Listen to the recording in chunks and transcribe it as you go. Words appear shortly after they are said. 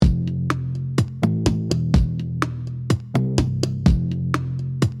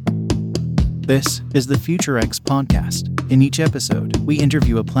This is the FutureX podcast. In each episode, we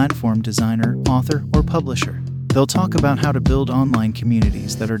interview a platform designer, author, or publisher. They'll talk about how to build online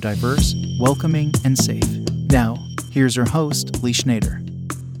communities that are diverse, welcoming, and safe. Now, here's your host, Lee Schneider.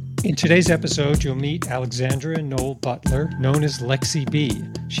 In today's episode, you'll meet Alexandra Noel Butler, known as Lexi B.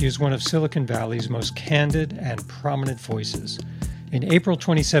 She is one of Silicon Valley's most candid and prominent voices. In April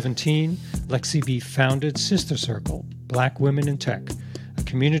 2017, Lexi B founded Sista Circle, Black Women in Tech, a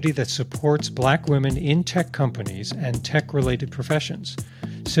community that supports Black women in tech companies and tech-related professions.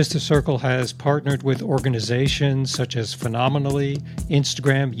 Sista Circle has partnered with organizations such as Phenomenally,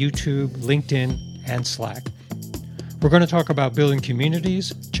 Instagram, YouTube, LinkedIn, and Slack. We're going to talk about building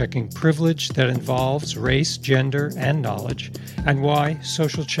communities, checking privilege that involves race, gender, and knowledge, and why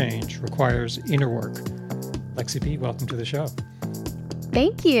social change requires inner work. Lexi B, welcome to the show.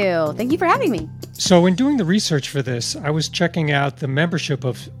 Thank you. Thank you for having me. So in doing the research for this, I was checking out the membership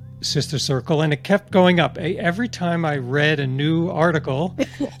of Sista Circle, and it kept going up. Every time I read a new article,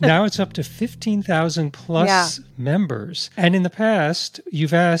 now it's up to 15,000 plus members. And in the past, you've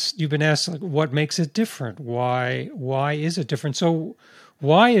been asked, like, what makes it different? Why is it different? So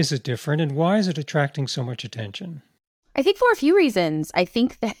why is it different, and why is it attracting so much attention? I think for a few reasons. I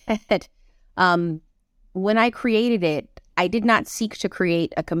think that when I created it, I did not seek to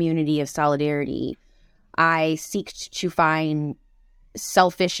create a community of solidarity. I seeked to find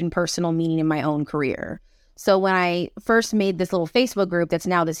selfish and personal meaning in my own career. So when I first made this little Facebook group that's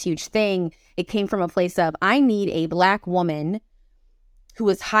now this huge thing, it came from a place of, I need a Black woman who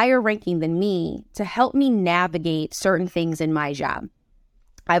is higher ranking than me to help me navigate certain things in my job.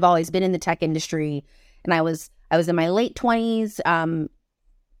 I've always been in the tech industry, and I was in my late 20s,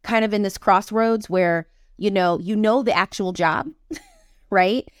 kind of in this crossroads where you know the actual job,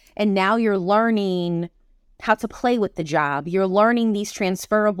 right? And now you're learning how to play with the job. You're learning these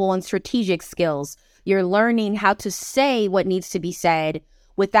transferable and strategic skills. You're learning how to say what needs to be said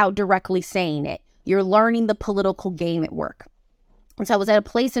without directly saying it. You're learning the political game at work. And so I was at a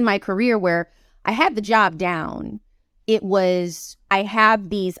place in my career where I had the job down. I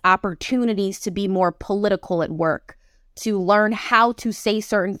have these opportunities to be more political at work, to learn how to say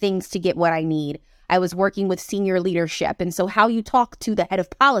certain things to get what I need. I was working with senior leadership. And so how you talk to the head of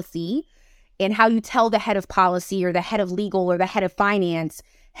policy and how you tell the head of policy or the head of legal or the head of finance,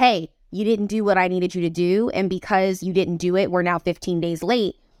 hey, you didn't do what I needed you to do. And because you didn't do it, we're now 15 days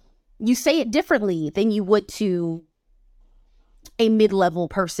late. You say it differently than you would to a mid-level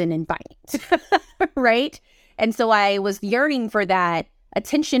person in finance, right? And so I was yearning for that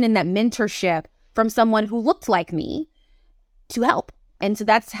attention and that mentorship from someone who looked like me to help. And so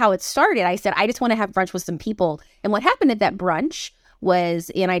that's how it started. I said, I just want to have brunch with some people. And what happened at that brunch was,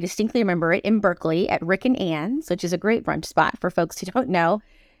 and I distinctly remember it, in Berkeley at Rick and Ann's, which is a great brunch spot for folks who don't know,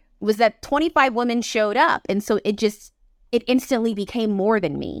 was that 25 women showed up. And so it instantly became more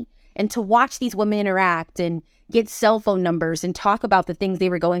than me. And to watch these women interact and get cell phone numbers and talk about the things they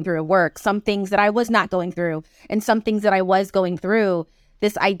were going through at work, some things that I was not going through and some things that I was going through,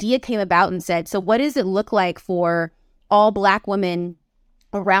 this idea came about and said, so what does it look like for all Black women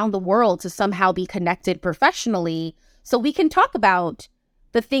around the world to somehow be connected professionally so we can talk about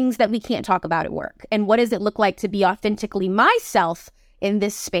the things that we can't talk about at work? And what does it look like to be authentically myself in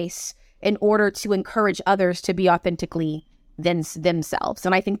this space in order to encourage others to be authentically themselves?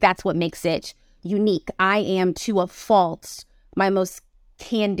 And I think that's what makes it unique. I am, to a fault, my most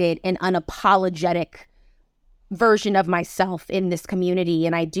candid and unapologetic version of myself in this community.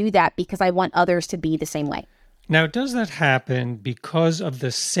 And I do that because I want others to be the same way. Now, does that happen because of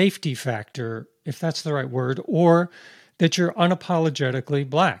the safety factor, if that's the right word, or that you're unapologetically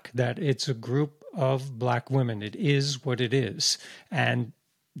Black, that it's a group of Black women? It is what it is, and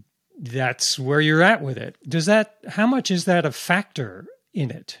that's where you're at with it. How much is that a factor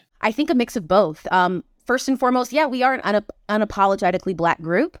in it? I think a mix of both. First and foremost, we are an unapologetically Black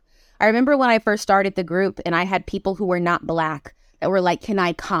group. I remember when I first started the group and I had people who were not Black that were like, can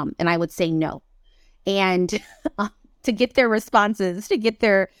I come? And I would say no. And to get their responses, to get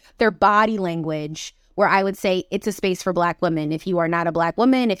their body language, where I would say it's a space for Black women. If you are not a Black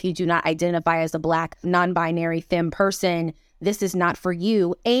woman, if you do not identify as a Black non-binary femme person, this is not for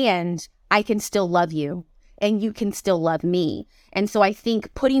you. And I can still love you and you can still love me. And so I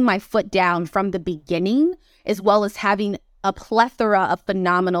think putting my foot down from the beginning, as well as having a plethora of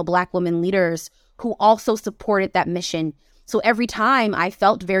phenomenal Black women leaders who also supported that mission. So every time I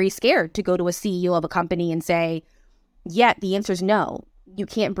felt very scared to go to a CEO of a company and say, the answer is no. You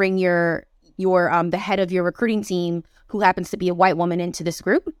can't bring the head of your recruiting team, who happens to be a white woman, into this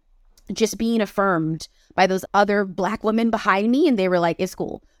group. just being affirmed by those other Black women behind me. And they were like, it's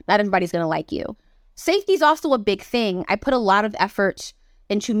cool. Not everybody's going to like you. Safety is also a big thing. I put a lot of effort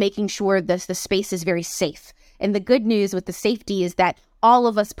into making sure the space is very safe. And the good news with the safety is that all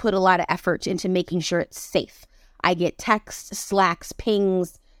of us put a lot of effort into making sure it's safe. I get texts, Slacks,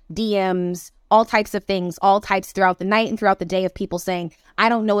 pings, DMs, all types of things, all types throughout the night and throughout the day of people saying, I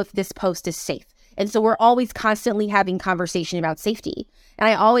don't know if this post is safe. And so we're always constantly having conversation about safety. And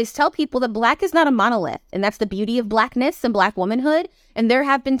I always tell people that Black is not a monolith. And that's the beauty of Blackness and Black womanhood. And there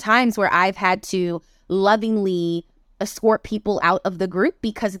have been times where I've had to lovingly escort people out of the group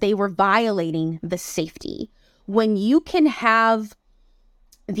because they were violating the safety. When you can have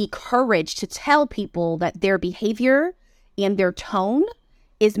the courage to tell people that their behavior and their tone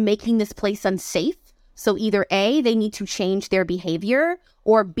is making this place unsafe. So either A, they need to change their behavior,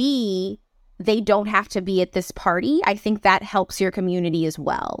 or B, they don't have to be at this party. I think that helps your community as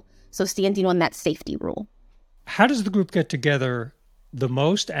well. So standing on that safety rule. How does the group get together the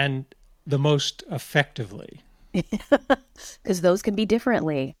most and the most effectively? Because those can be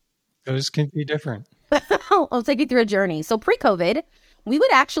differently. Those can be different. I'll take you through a journey. So pre-COVID, we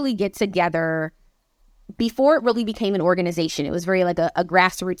would actually get together before it really became an organization. It was very like a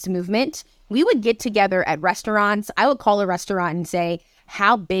grassroots movement. We would get together at restaurants. I would call a restaurant and say,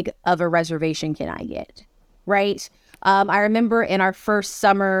 how big of a reservation can I get? Right? I remember in our first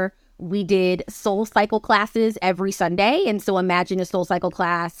summer, we did Soul Cycle classes every Sunday. And so imagine a Soul Cycle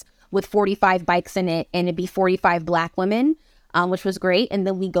class with 45 bikes in it, and it'd be 45 Black women, which was great. And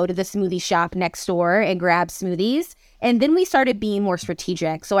then we go to the smoothie shop next door and grab smoothies. And then we started being more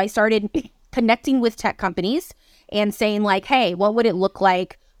strategic. So I started connecting with tech companies and saying like, hey, what would it look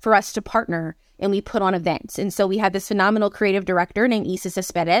like for us to partner? And we put on events. And so we had this phenomenal creative director named Isa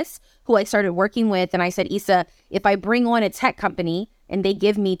Cespedes, who I started working with. And I said, Isa, if I bring on a tech company and they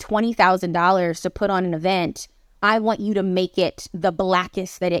give me $20,000 to put on an event, I want you to make it the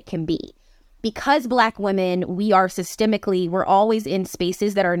Blackest that it can be. Because Black women, we are systemically, we're always in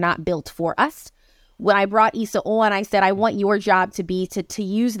spaces that are not built for us. When I brought Isa on, I said, I want your job to be to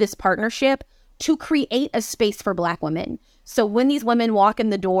use this partnership to create a space for Black women. So when these women walk in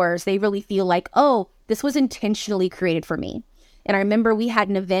the doors, they really feel like, oh, this was intentionally created for me. And I remember we had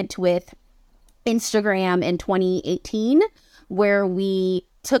an event with Instagram in 2018 where we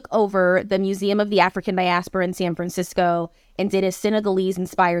took over the Museum of the African Diaspora in San Francisco and did a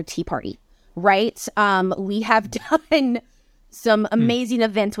Senegalese-inspired tea party, right? We have done some amazing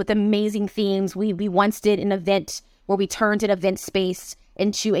events with amazing themes. We once did an event where we turned an event space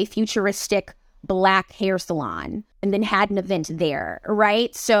into a futuristic Black hair salon and then had an event there,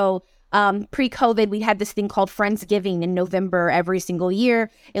 right? So pre-COVID, we had this thing called Friendsgiving in November every single year,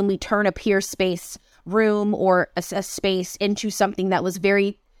 and we turn a peer space room or a space into something that was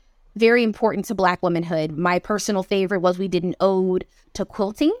very, very important to Black womanhood. My personal favorite was we did an ode to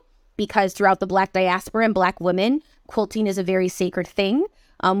quilting, because throughout the Black diaspora and Black women, quilting is a very sacred thing.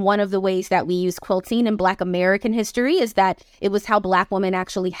 One of the ways that we use quilting in Black American history is that it was how Black women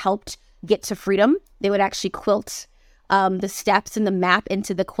actually helped get to freedom. They would actually quilt the steps and the map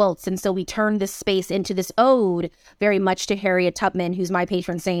into the quilts. And so we turned this space into this ode very much to Harriet Tubman, who's my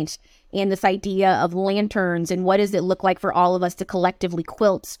patron saint, and this idea of lanterns and what does it look like for all of us to collectively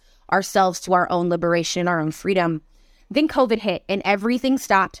quilt ourselves to our own liberation, our own freedom. Then COVID hit and everything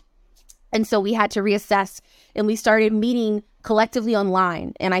stopped. And so we had to reassess and we started meeting collectively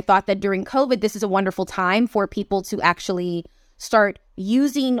online. And I thought that during COVID, this is a wonderful time for people to actually start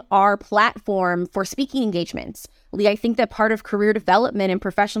using our platform for speaking engagements. Lee, I think that part of career development and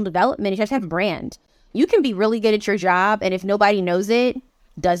professional development is just have a brand. You can be really good at your job, and if nobody knows it,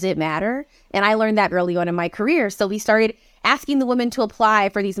 does it matter? And I learned that early on in my career. So we started asking the women to apply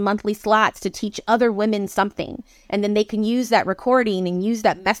for these monthly slots to teach other women something. And then they can use that recording and use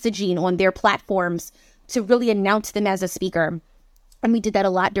that messaging on their platforms to really announce them as a speaker. And we did that a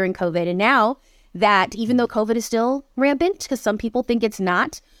lot during COVID. And now that even though COVID is still rampant, because some people think it's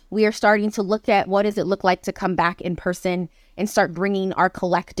not, we are starting to look at what does it look like to come back in person and start bringing our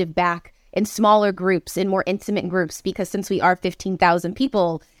collective back in smaller groups, in more intimate groups, because since we are 15,000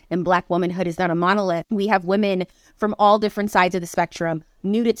 people and Black womanhood is not a monolith, we have women from all different sides of the spectrum,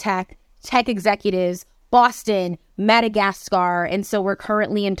 new to tech executives, Boston, Madagascar. And so we're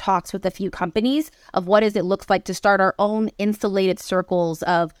currently in talks with a few companies of what does it look like to start our own insulated circles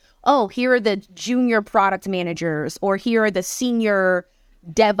of, oh, here are the junior product managers, or here are the senior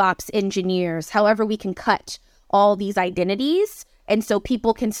DevOps engineers, however we can cut all these identities. And so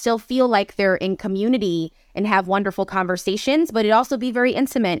people can still feel like they're in community and have wonderful conversations, but it also be very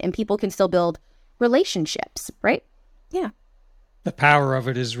intimate and people can still build relationships, right? Yeah. The power of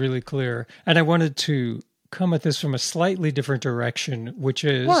it is really clear. And I wanted to come at this from a slightly different direction, which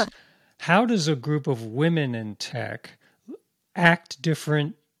is how does a group of women in tech act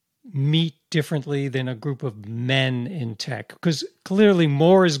different, meet differently than a group of men in tech? Because clearly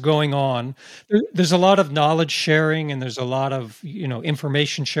more is going on. There's a lot of knowledge sharing and there's a lot of,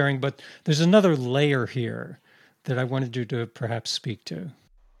 information sharing, but there's another layer here that I wanted you to perhaps speak to.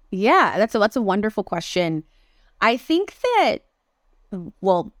 Yeah, that's a wonderful question. I think that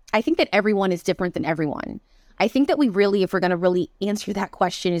everyone is different than everyone. I think that if we're going to really answer that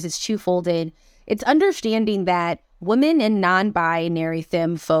question, it's twofolded. It's understanding that women and non-binary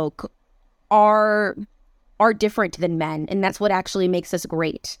femme folk are different than men, and that's what actually makes us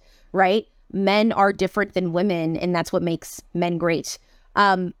great, right? Men are different than women, and that's what makes men great.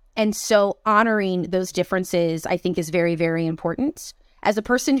 And so honoring those differences, I think, is very, very important. As a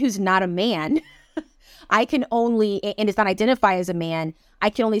person who's not a man, I can only, and does not identify as a man, I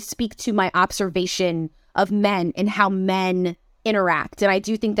can only speak to my observation of men and how men interact. And I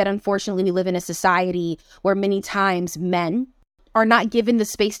do think that unfortunately we live in a society where many times men are not given the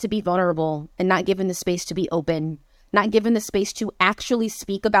space to be vulnerable and not given the space to be open, not given the space to actually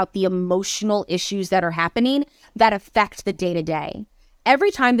speak about the emotional issues that are happening that affect the day-to-day.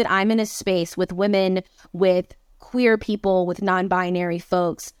 Every time that I'm in a space with women, with queer people, with non-binary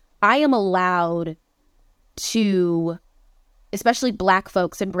folks, I am allowed to, especially Black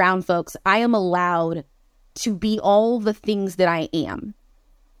folks and brown folks, I am allowed to be all the things that I am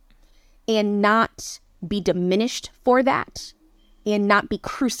and not be diminished for that and not be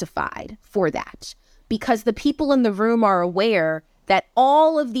crucified for that, because the people in the room are aware that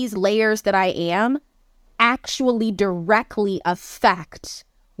all of these layers that I am actually directly affect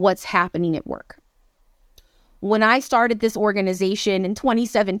what's happening at work. When I started this organization in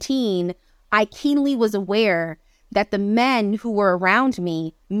 2017, I keenly was aware that the men who were around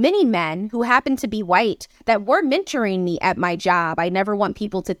me, many men who happened to be white, that were mentoring me at my job. I never want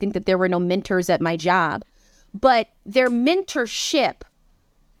people to think that there were no mentors at my job, but their mentorship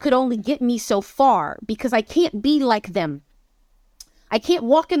could only get me so far because I can't be like them. I can't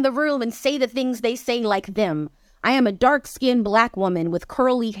walk in the room and say the things they say like them. I am a dark-skinned Black woman with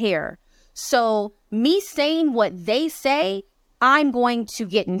curly hair. So me saying what they say, I'm going to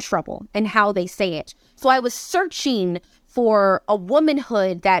get in trouble and how they say it. So I was searching for a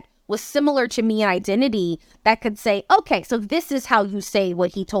womanhood that was similar to me in identity that could say, okay, so this is how you say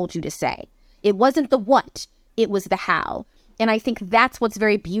what he told you to say. It wasn't the what, it was the how. And I think that's what's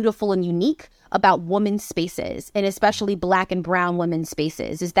very beautiful and unique about women's spaces, and especially Black and brown women's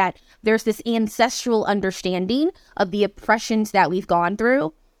spaces, is that there's this ancestral understanding of the oppressions that we've gone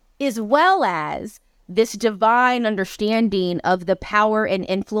through, as well as this divine understanding of the power and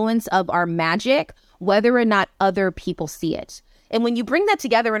influence of our magic, whether or not other people see it. And when you bring that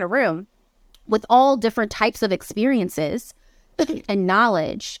together in a room with all different types of experiences and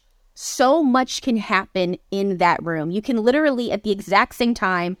knowledge, so much can happen in that room. You can literally at the exact same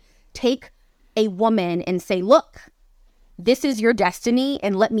time take a woman and say, look, this is your destiny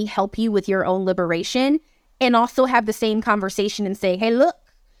and let me help you with your own liberation. And also have the same conversation and say, hey, look,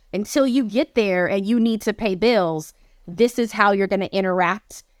 until you get there and you need to pay bills, this is how you're going to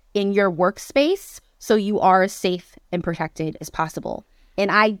interact in your workspace so you are as safe and protected as possible.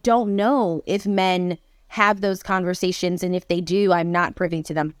 And I don't know if men have those conversations, and if they do, I'm not privy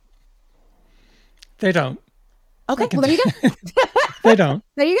to them. They don't. Okay, well, there you go. They don't.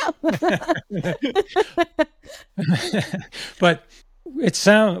 There you go. But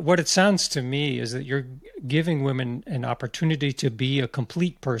what it sounds to me is that you're giving women an opportunity to be a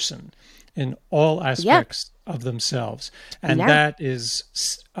complete person in all aspects of themselves. And that is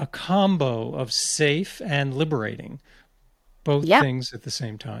a combo of safe and liberating, both things at the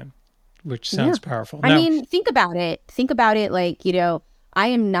same time, which sounds powerful. I mean, think about it. Think about it like, I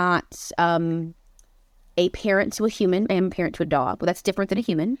am not a parent to a human. I am a parent to a dog. Well, that's different than a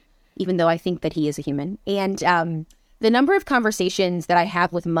human, even though I think that he is a human. And the number of conversations that I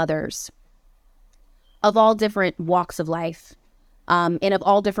have with mothers of all different walks of life, and of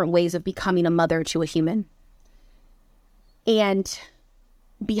all different ways of becoming a mother to a human. And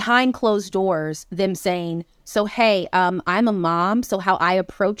behind closed doors, them saying, so, hey, I'm a mom, so how I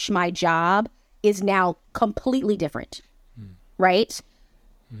approach my job is now completely different, right?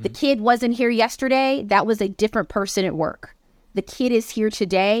 Mm-hmm. The kid wasn't here yesterday. That was a different person at work. The kid is here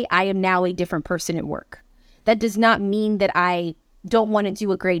today. I am now a different person at work. That does not mean that I don't want to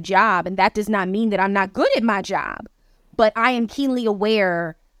do a great job. And that does not mean that I'm not good at my job. But I am keenly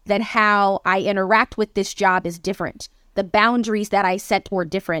aware that how I interact with this job is different. The boundaries that I set were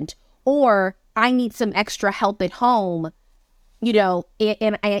different. Or I need some extra help at home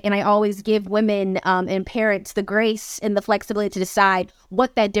And I always give women and parents the grace and the flexibility to decide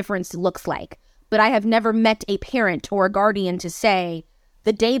what that difference looks like. But I have never met a parent or a guardian to say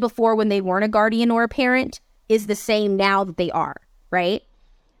the day before when they weren't a guardian or a parent is the same now that they are, right?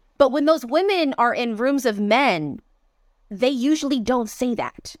 But when those women are in rooms of men, they usually don't say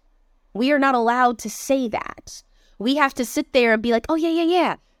that. We are not allowed to say that. We have to sit there and be like, oh,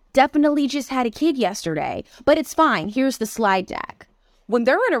 yeah. Definitely just had a kid yesterday, but it's fine. Here's the slide deck. When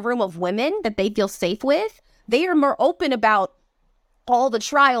they're in a room of women that they feel safe with, they are more open about all the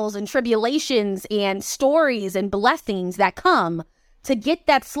trials and tribulations and stories and blessings that come to get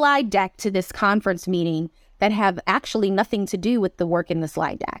that slide deck to this conference meeting that have actually nothing to do with the work in the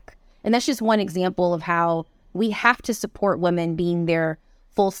slide deck. And that's just one example of how we have to support women being their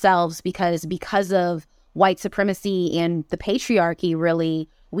full selves because of white supremacy and the patriarchy, really,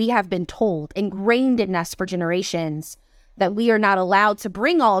 we have been told, ingrained in us for generations, that we are not allowed to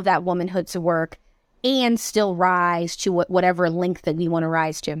bring all of that womanhood to work and still rise to whatever length that we want to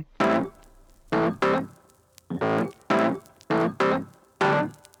rise to.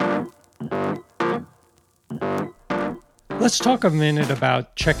 Let's talk a minute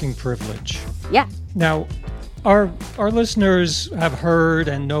about checking privilege. Yeah. Now, our listeners have heard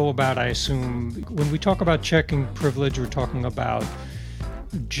and know about, I assume, when we talk about checking privilege, we're talking about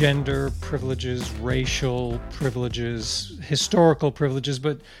gender privileges, racial privileges, historical privileges,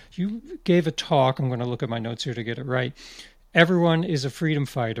 but you gave a talk, I'm going to look at my notes here to get it right. Everyone is a freedom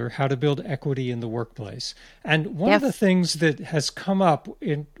fighter, how to build equity in the workplace. And one of the things that has come up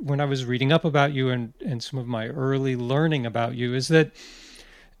when I was reading up about you and some of my early learning about you is that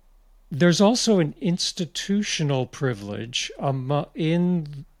there's also an institutional privilege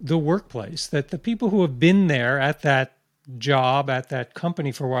in the workplace, that the people who have been there at that job, at that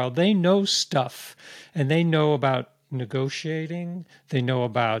company for a while, they know stuff, and they know about negotiating, they know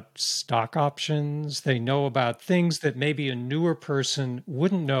about stock options, they know about things that maybe a newer person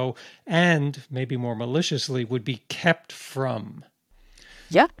wouldn't know, and maybe more maliciously would be kept from.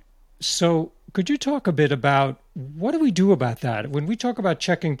 Yeah. So could you talk a bit about what do we do about that? When we talk about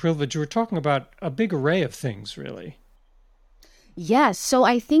checking privilege, we're talking about a big array of things, really. Yes. So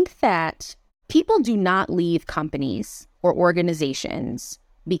I think that people do not leave companies or organizations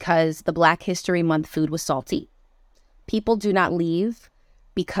because the Black History Month food was salty. People do not leave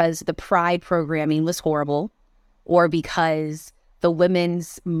because the Pride programming was horrible or because the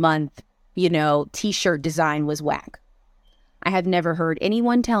Women's Month, t-shirt design was whack. I have never heard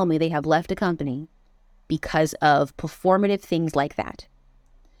anyone tell me they have left a company because of performative things like that.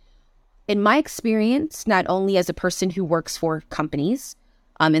 In my experience, not only as a person who works for companies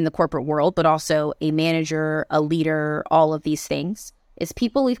in the corporate world, but also a manager, a leader, all of these things, is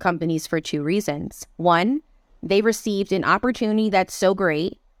people leave companies for two reasons. One, they received an opportunity that's so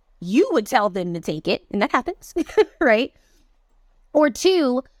great, you would tell them to take it, and that happens, right? Or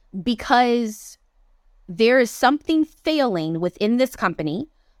two, because there is something failing within this company,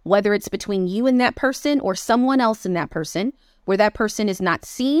 whether it's between you and that person or someone else and that person, where that person is not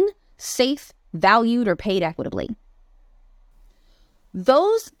seen, safe, valued, or paid equitably.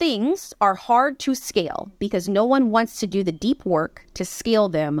 Those things are hard to scale because no one wants to do the deep work to scale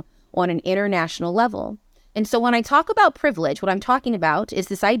them on an international level. And so when I talk about privilege, what I'm talking about is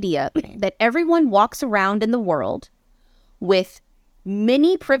this idea that everyone walks around in the world with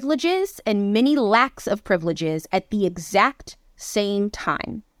many privileges and many lacks of privileges at the exact same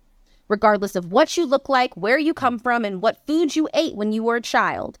time. Regardless of what you look like, where you come from, and what food you ate when you were a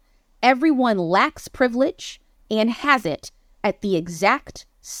child, everyone lacks privilege and has it at the exact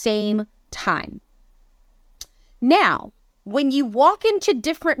same time. Now, when you walk into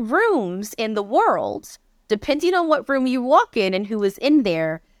different rooms in the world, depending on what room you walk in and who is in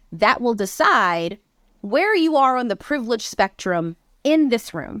there, that will decide where you are on the privilege spectrum in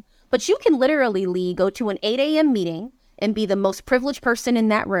this room. But you can literally go to an 8 a.m. meeting and be the most privileged person in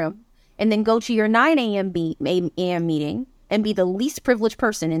that room, and then go to your 9 a.m. meeting and be the least privileged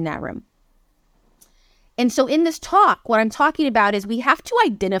person in that room. And so in this talk, what I'm talking about is we have to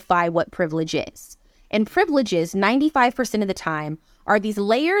identify what privilege is. And privileges, 95% of the time, are these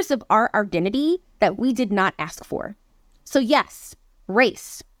layers of our identity that we did not ask for. So yes,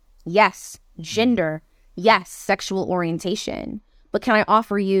 race. Yes, gender. Yes, sexual orientation. But can I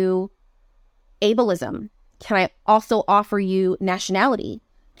offer you ableism? Can I also offer you nationality?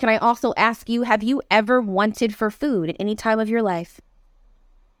 Can I also ask you, have you ever wanted for food at any time of your life?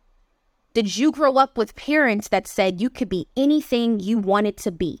 Did you grow up with parents that said you could be anything you wanted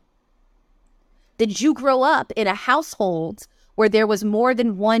to be? Did you grow up in a household where there was more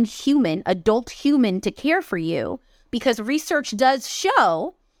than one human, adult human, to care for you, because research does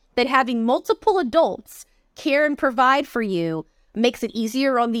show that having multiple adults care and provide for you makes it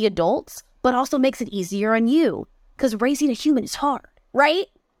easier on the adults, but also makes it easier on you, because raising a human is hard, right?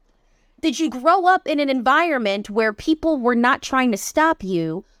 Did you grow up in an environment where people were not trying to stop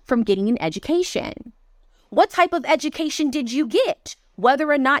you from getting an education? What type of education did you get, whether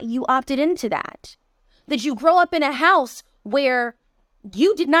or not you opted into that? Did you grow up in a house where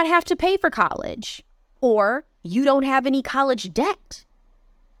you did not have to pay for college, or you don't have any college debt,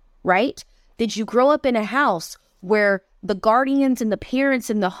 right? Did you grow up in a house where the guardians and the parents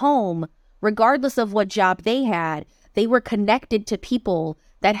in the home, regardless of what job they had, they were connected to people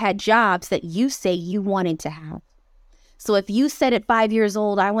that had jobs that you say you wanted to have? So if you said at 5 years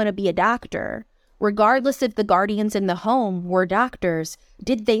old, I want to be a doctor, regardless if the guardians in the home were doctors,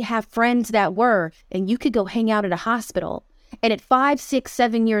 did they have friends that were, and you could go hang out at a hospital. And at 5, 6,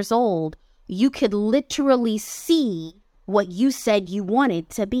 7 years old, you could literally see what you said you wanted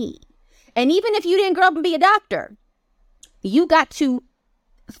to be. And even if you didn't grow up and be a doctor, you got to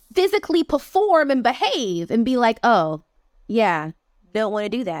physically perform and behave and be like, oh, yeah, don't want to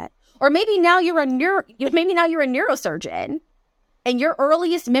do that. Or maybe now you're a neurosurgeon, and your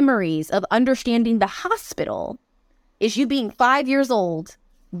earliest memories of understanding the hospital is you being 5 years old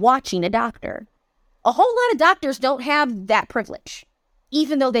watching a doctor. A whole lot of doctors don't have that privilege,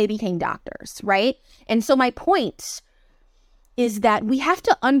 even though they became doctors, right? And so my point is that we have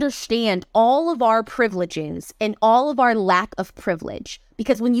to understand all of our privileges and all of our lack of privilege.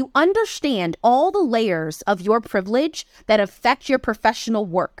 Because when you understand all the layers of your privilege that affect your professional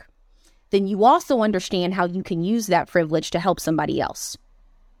work, then you also understand how you can use that privilege to help somebody else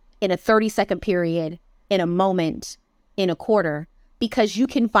in a 30-second period, in a moment, in a quarter, because you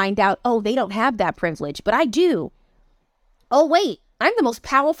can find out, oh, they don't have that privilege, but I do. Oh, wait, I'm the most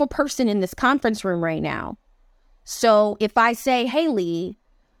powerful person in this conference room right now. So if I say, hey, Lee,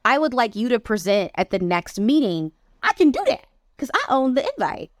 I would like you to present at the next meeting, I can do that because I own the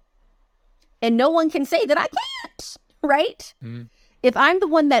invite. And no one can say that I can't, right? Mm. If I'm the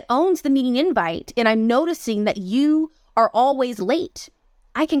one that owns the meeting invite and I'm noticing that you are always late,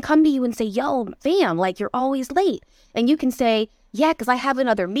 I can come to you and say, yo, fam, like you're always late. And you can say, yeah, because I have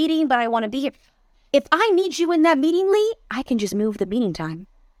another meeting, but I want to be here. If I need you in that meeting, Lee, I can just move the meeting time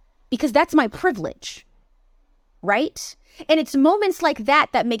because that's my privilege, right? And it's moments like that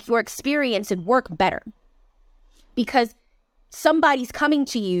that make your experience and work better because somebody's coming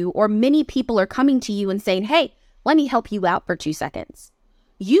to you or many people are coming to you and saying, hey, let me help you out for 2 seconds.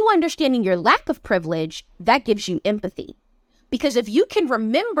 You understanding your lack of privilege, that gives you empathy. Because if you can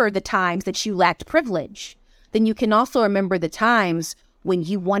remember the times that you lacked privilege, then you can also remember the times when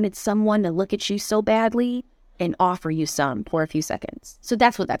you wanted someone to look at you so badly and offer you some for a few seconds. So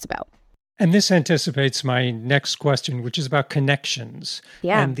that's what that's about. And this anticipates my next question, which is about connections.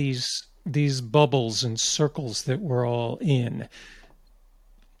 Yeah. And these bubbles and circles that we're all in.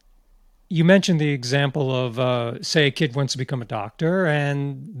 You mentioned the example of, say, a kid wants to become a doctor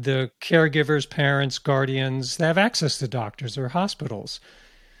and the caregivers, parents, guardians, they have access to doctors or hospitals.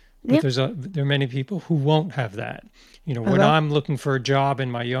 But there are many people who won't have that. You know, when I'm looking for a job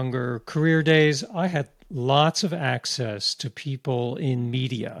in my younger career days, I had lots of access to people in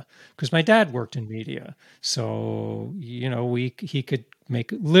media because my dad worked in media. So, you know, he could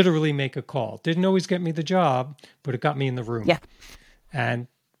literally make a call. Didn't always get me the job, but it got me in the room. Yeah. And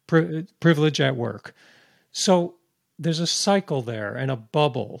privilege at work. So there's a cycle there and a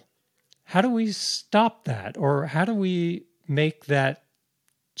bubble. How do we stop that? Or how do we make that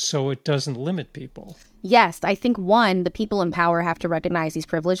so it doesn't limit people? Yes, I think 1, the people in power have to recognize these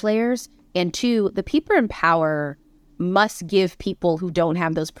privilege layers. And 2, the people in power must give people who don't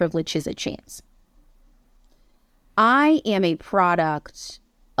have those privileges a chance. I am a product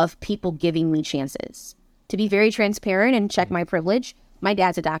of people giving me chances. To be very transparent and check my privilege, my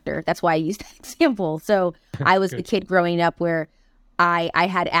dad's a doctor. That's why I used that example. So I was the kid growing up where I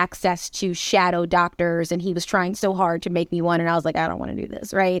had access to shadow doctors and he was trying so hard to make me one. And I was like, I don't want to do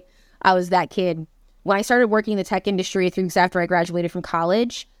this, right? I was that kid. When I started working in the tech industry 3 weeks after I graduated from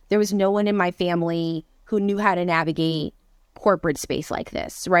college, there was no one in my family who knew how to navigate corporate space like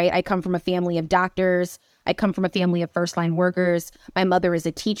this, right? I come from a family of doctors. I come from a family of first-line workers. My mother is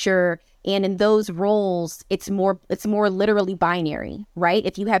a teacher. And in those roles, it's more literally binary, right?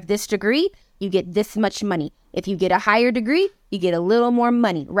 If you have this degree, you get this much money. If you get a higher degree, you get a little more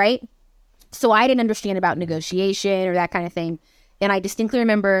money, right? So I didn't understand about negotiation or that kind of thing. And I distinctly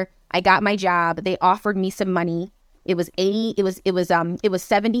remember I got my job. They offered me some money. It was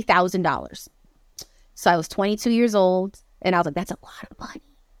 $70,000. So I was 22 years old and I was like, that's a lot of money,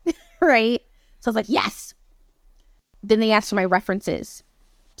 right? So I was like, yes. Then they asked for my references.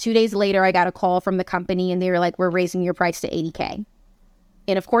 2 days later, I got a call from the company and they were like, we're raising your price to $80K.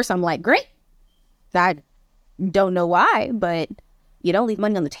 And of course, I'm like, great. I don't know why, but you don't leave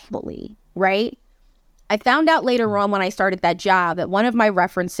money on the table, Lee, right? I found out later on when I started that job that one of my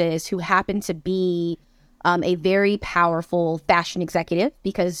references, who happened to be a very powerful fashion executive,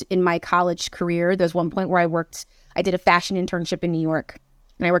 because in my college career, there's one point where I did a fashion internship in New York,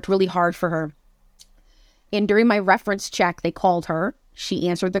 and I worked really hard for her. And during my reference check, they called her. She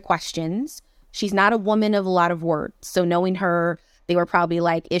answered the questions. She's not a woman of a lot of words. So knowing her, they were probably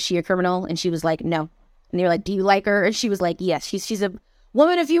like, is she a criminal? And she was like, no. And they were like, do you like her? And she was like, yes, she's a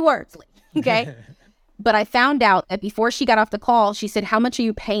woman of few words. Okay. But I found out that before she got off the call, she said, how much are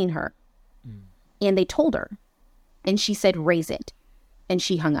you paying her? And they told her. And she said, raise it. And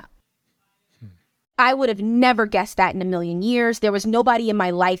she hung up. I would have never guessed that in a million years. There was nobody in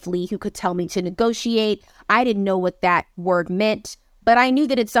my life, Lee, who could tell me to negotiate. I didn't know what that word meant. But I knew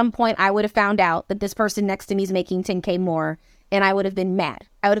that at some point I would have found out that this person next to me is making 10K more. And I would have been mad.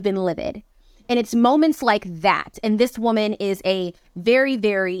 I would have been livid. And it's moments like that. And this woman is a very,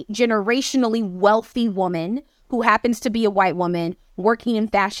 very generationally wealthy woman who happens to be a white woman working in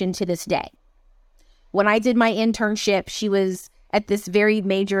fashion to this day. When I did my internship, she was at this very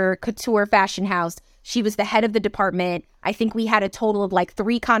major couture fashion house. She was the head of the department. I think we had a total of like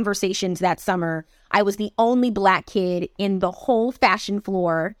 3 conversations that summer. I was the only Black kid in the whole fashion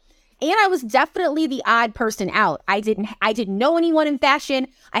floor. And I was definitely the odd person out. I didn't know anyone in fashion.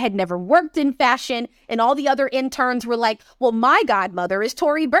 I had never worked in fashion. And all the other interns were like, well, my godmother is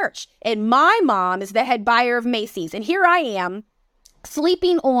Tory Burch. And my mom is the head buyer of Macy's. And here I am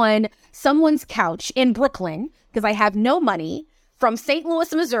sleeping on someone's couch in Brooklyn because I have no money, from St.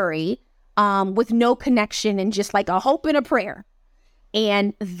 Louis, Missouri, with no connection and just like a hope and a prayer.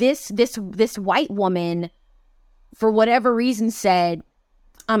 And this white woman, for whatever reason, said,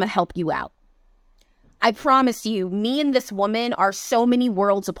 I'm going to help you out. I promise you, me and this woman are so many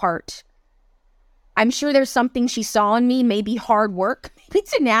worlds apart. I'm sure there's something she saw in me, maybe hard work, maybe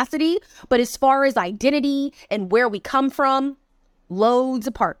tenacity, but as far as identity and where we come from, loads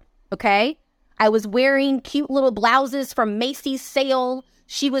apart, okay? I was wearing cute little blouses from Macy's sale.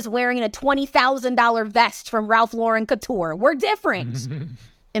 She was wearing a $20,000 vest from Ralph Lauren Couture. We're different.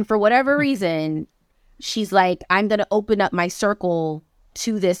 And for whatever reason, she's like, I'm going to open up my circle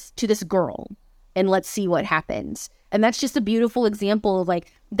to this girl and let's see what happens. And that's just a beautiful example of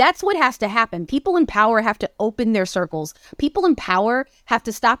like, that's what has to happen. People in power have to open their circles. People in power have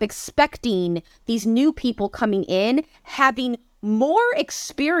to stop expecting these new people coming in having more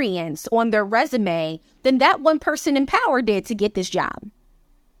experience on their resume than that one person in power did to get this job.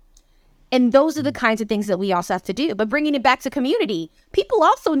 And those are the kinds of things that we also have to do. But bringing it back to community, people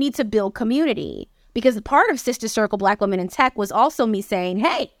also need to build community. Because part of Sister Circle Black Women in Tech was also me saying,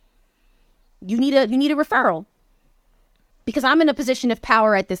 hey, you need a referral. Because I'm in a position of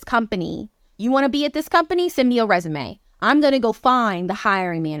power at this company. You want to be at this company? Send me your resume. I'm going to go find the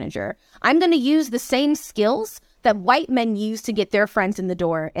hiring manager. I'm going to use the same skills that white men use to get their friends in the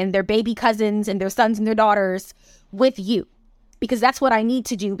door and their baby cousins and their sons and their daughters with you. Because that's what I need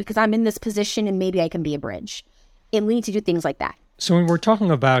to do, because I'm in this position and maybe I can be a bridge. And we need to do things like that. So when we're talking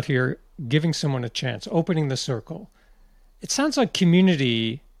about here, giving someone a chance, opening the circle, it sounds like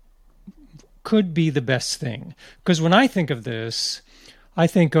community could be the best thing. Because when I think of this, I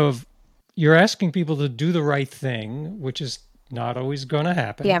think of you're asking people to do the right thing, which is not always going to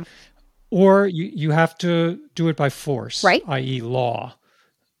happen. Yeah. Or you have to do it by force, right? i.e. law.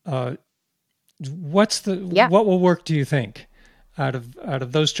 What will work, do you think, out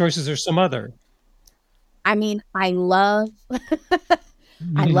of those choices, or some other? I mean, I love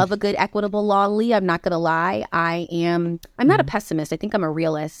a good equitable law, Lee. I'm not going to lie. I'm not a pessimist. I think I'm a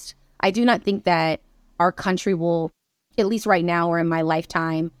realist. I do not think that our country will, at least right now or in my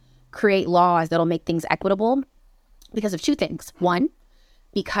lifetime, create laws that'll make things equitable because of 2 things. One,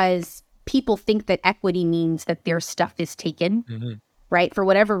 because people think that equity means that their stuff is taken, right? For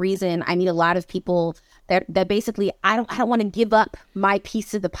whatever reason, I meet a lot of people that basically, I don't want to give up my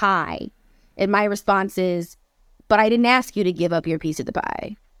piece of the pie. And my response is, but I didn't ask you to give up your piece of the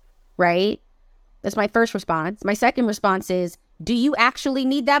pie, right? That's my first response. My second response is, do you actually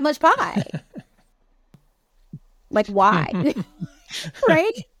need that much pie? Like, why?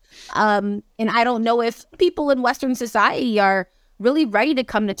 Right? And I don't know if people in Western society are really ready to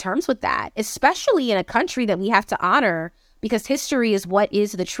come to terms with that, especially in a country that we have to honor, because history is what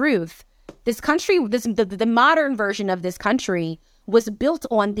is the truth. This country, the modern version of this country was built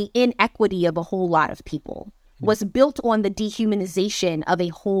on the inequity of a whole lot of people, was built on the dehumanization of a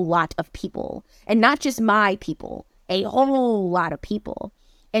whole lot of people, and not just my people, a whole lot of people.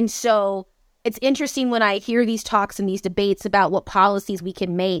 And so it's interesting when I hear these talks and these debates about what policies we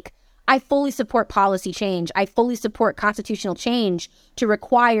can make. I fully support policy change. I fully support constitutional change to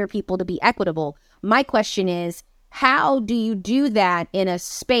require people to be equitable. My question is, how do you do that in a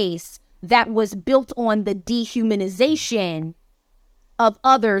space that was built on the dehumanization of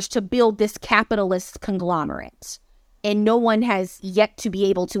others to build this capitalist conglomerate? And no one has yet to be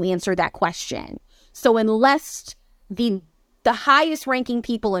able to answer that question. So unless the highest ranking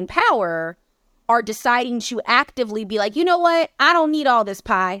people in power are deciding to actively be like, you know what? I don't need all this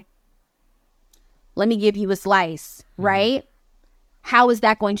pie. Let me give you a slice, right? How is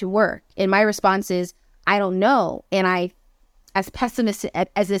that going to work? And my response is, I don't know. And as pessimistic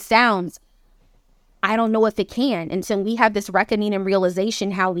as it sounds, I don't know if it can until we have this reckoning and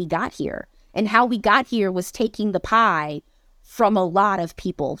realization how we got here. And how we got here was taking the pie from a lot of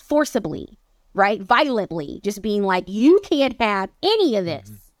people forcibly, right? Violently, just being like, you can't have any of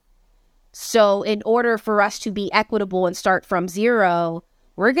this. So in order for us to be equitable and start from zero,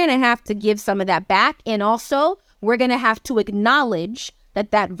 we're going to have to give some of that back. And also, we're going to have to acknowledge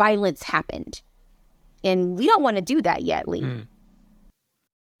that that violence happened. And we don't want to do that yet, Lee.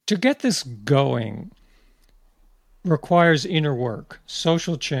 To get this going requires inner work.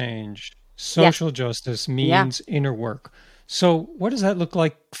 Social change, social justice means inner work. So what does that look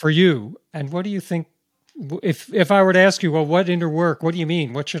like for you? And what do you think, if I were to ask you, well, what inner work, what do you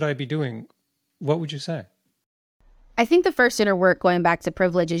mean? What should I be doing? What would you say? I think the first inner work, going back to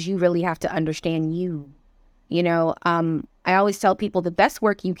privilege, is you really have to understand you. You know, I always tell people the best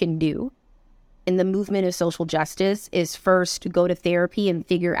work you can do in the movement of social justice is first to go to therapy and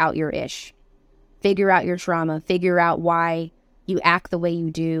figure out your ish. Figure out your trauma. Figure out why you act the way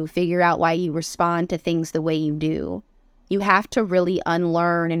you do. Figure out why you respond to things the way you do. You have to really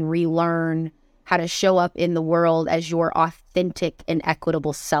unlearn and relearn how to show up in the world as your authentic and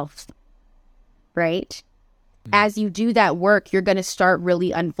equitable self, right? As you do that work, you're going to start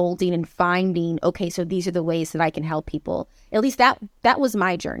really unfolding and finding, okay, so these are the ways that I can help people. At least that was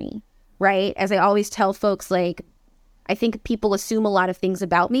my journey, right? As I always tell folks, like, I think people assume a lot of things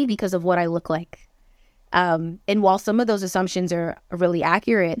about me because of what I look like. And while some of those assumptions are really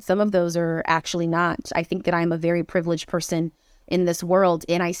accurate, some of those are actually not. I think that I'm a very privileged person in this world.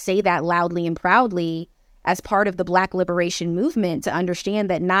 And I say that loudly and proudly as part of the Black liberation movement, to understand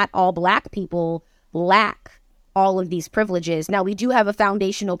that not all Black people lack all of these privileges. Now, we do have a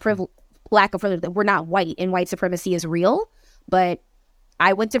foundational lack of privilege that we're not white, and white supremacy is real. But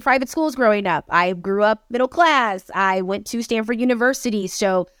I went to private schools growing up. I grew up middle class. I went to Stanford University.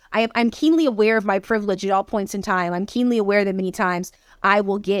 So I'm keenly aware of my privilege at all points in time. I'm keenly aware that many times I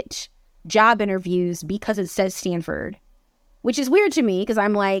will get job interviews because it says Stanford, which is weird to me because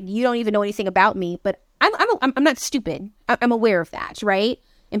I'm like, you don't even know anything about me. But I'm not stupid. I'm aware of that, right?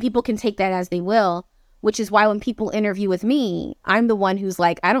 And people can take that as they will, which is why when people interview with me, I'm the one who's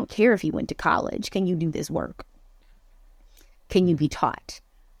like, I don't care if you went to college. Can you do this work? Can you be taught?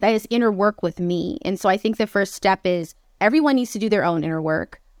 That is inner work with me. And so I think the first step is everyone needs to do their own inner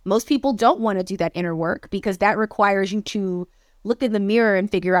work. Most people don't want to do that inner work because that requires you to look in the mirror and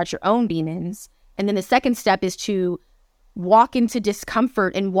figure out your own demons. And then the second step is to walk into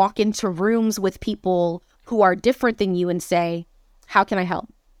discomfort and walk into rooms with people who are different than you and say, how can I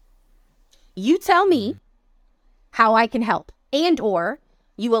help? You tell me how I can help, and or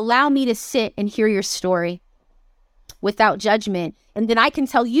you allow me to sit and hear your story without judgment, and then I can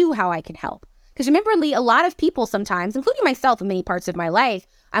tell you how I can help. Because remember, Lee, a lot of people sometimes, including myself in many parts of my life,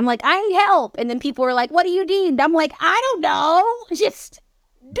 I'm like, I need help. And then people are like, what do you need? I'm like, I don't know. Just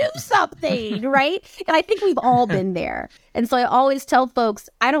do something, right? And I think we've all been there. And so I always tell folks,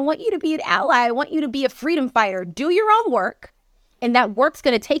 I don't want you to be an ally. I want you to be a freedom fighter. Do your own work. And that work's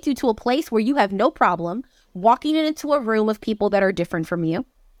going to take you to a place where you have no problem walking into a room of people that are different from you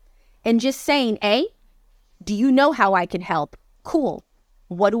and just saying, A, do you know how I can help? Cool.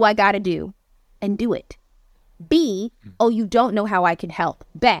 What do I got to do? And do it. B, oh, you don't know how I can help.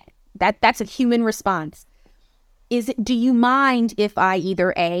 Bet. That's a human response. Do you mind if I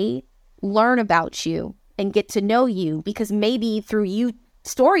either A, learn about you and get to know you? Because maybe through you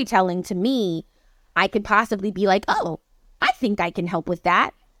storytelling to me, I could possibly be like, oh, I think I can help with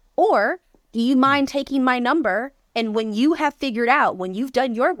that. Or do you mind taking my number? And when you have figured out, when you've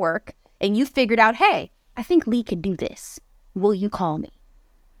done your work and you've figured out, hey, I think Lee could do this, will you call me?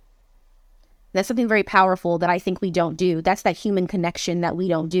 That's something very powerful that I think we don't do. That's that human connection that we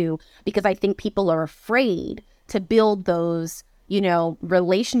don't do because I think people are afraid to build those,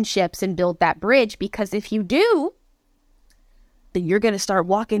 relationships and build that bridge, because if you do, then you're going to start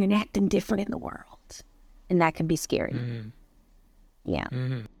walking and acting different in the world. And that can be scary. Mm-hmm. Yeah.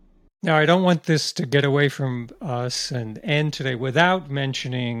 Mm-hmm. Now, I don't want this to get away from us and end today without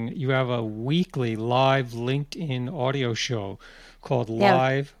mentioning you have a weekly live LinkedIn audio show called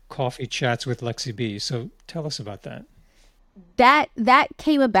Live Coffee Chats with Lexi B. So tell us about that. That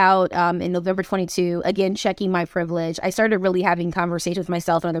came about in November 22. Again, checking my privilege. I started really having conversations with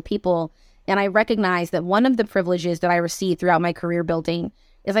myself and other people. And I recognized that one of the privileges that I received throughout my career building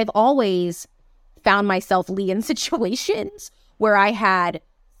is I've always found myself in situations where I had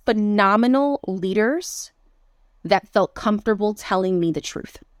phenomenal leaders that felt comfortable telling me the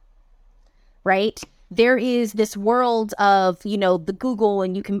truth, right? There is this world of, the Google,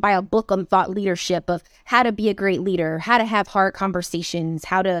 and you can buy a book on thought leadership of how to be a great leader, how to have hard conversations,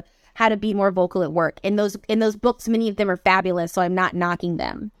 how to be more vocal at work. And those books, many of them are fabulous, so I'm not knocking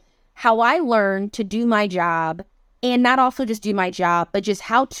them. How I learned to do my job, and not also just do my job, but just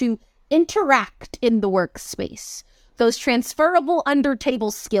how to interact in the workspace. Those transferable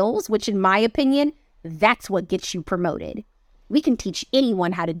under-table skills, which in my opinion, that's what gets you promoted. We can teach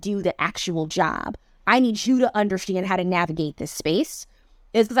anyone how to do the actual job. I need you to understand how to navigate this space.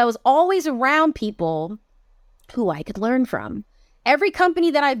 Is because I was always around people who I could learn from. Every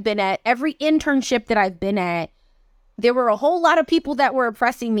company that I've been at, every internship that I've been at, there were a whole lot of people that were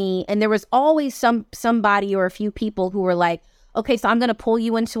oppressing me. And there was always somebody or a few people who were like, okay, so I'm going to pull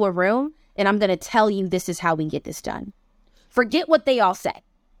you into a room and I'm going to tell you this is how we get this done. Forget what they all say,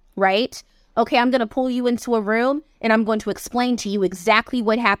 right? Okay, I'm going to pull you into a room and I'm going to explain to you exactly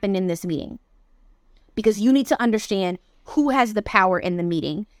what happened in this meeting. Because you need to understand who has the power in the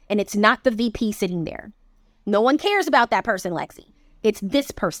meeting. And it's not the VP sitting there. No one cares about that person, Lexi. It's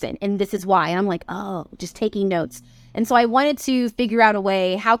this person and this is why. And I'm like, oh, just taking notes. And so I wanted to figure out a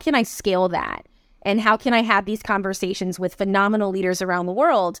way, how can I scale that? And how can I have these conversations with phenomenal leaders around the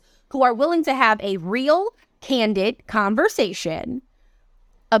world who are willing to have a real, candid conversation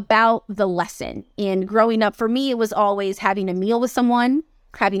about the lesson? And growing up, for me, it was always having a meal with someone,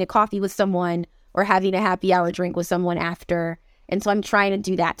 having a coffee with someone, or having a happy hour drink with someone after. And so I'm trying to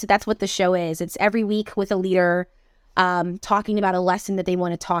do that. So that's what the show is. It's every week with a leader talking about a lesson that they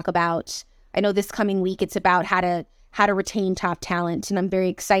want to talk about. I know this coming week, it's about how to retain top talent. And I'm very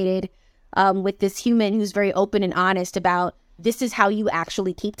excited with this human who's very open and honest about this is how you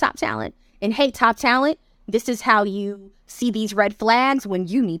actually keep top talent. And hey, top talent, this is how you see these red flags when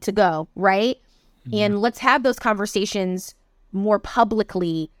you need to go, right? Mm-hmm. And let's have those conversations more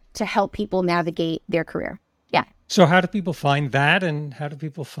publicly to help people navigate their career. Yeah. So how do people find that, and how do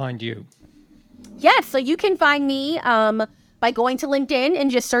people find you? Yes, so you can find me by going to LinkedIn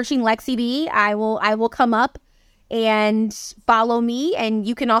and just searching Lexi B. I will come up and follow me. And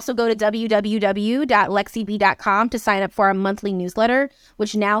you can also go to www.lexib.com to sign up for our monthly newsletter,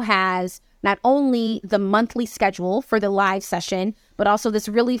 which now has not only the monthly schedule for the live session, but also this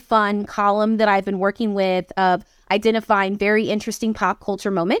really fun column that I've been working with of identifying very interesting pop culture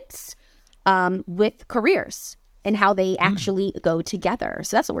moments with careers and how they actually go together.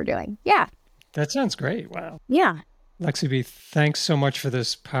 So that's what we're doing. Yeah. That sounds great. Wow. Yeah. Lexi B, thanks so much for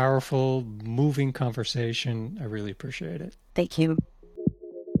this powerful, moving conversation. I really appreciate it. Thank you.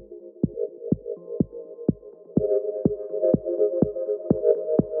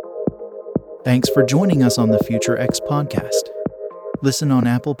 Thanks for joining us on the Future X podcast. Listen on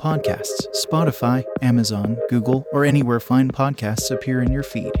Apple Podcasts, Spotify, Amazon, Google, or anywhere fine podcasts appear in your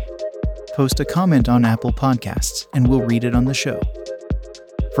feed. Post a comment on Apple Podcasts, and we'll read it on the show.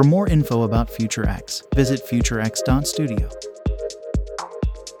 For more info about Future X, visit futurex.studio.